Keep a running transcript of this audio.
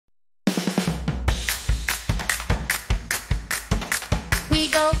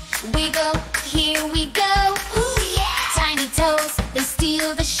wiggle, wiggle, here we go. Ooh, yeah. Tiny toes, they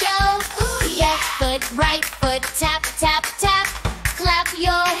steal the show. Ooh, yeah. Left foot, right foot, tap, tap, tap. Clap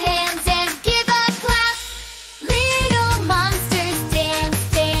your hands and give a clap. Little monsters dance,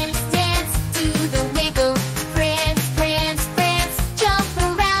 dance, dance to the wiggle. Prance, prance, prance, jump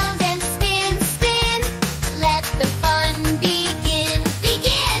around and spin, spin. Let the fun begin,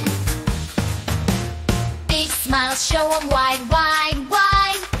 begin. Big smiles show 'em wide, wide,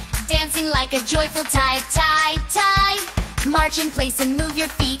 wide. Dancing like a joyful tide, tide, tide. March in place and move your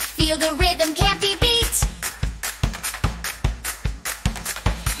feet. Feel the rhythm can't be beat.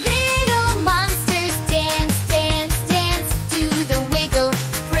 Little monsters dance, dance, dance to the wiggle.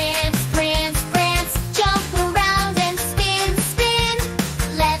 Prance, prance, prance, jump around and spin, spin.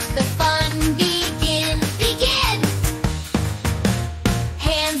 Let the fun begin, begin.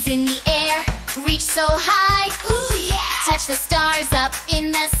 Hands in the air, reach so high. Ooh, yeah. Touch the stars up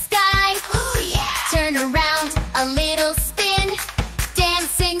in the sky. Ooh, yeah. Turn around a little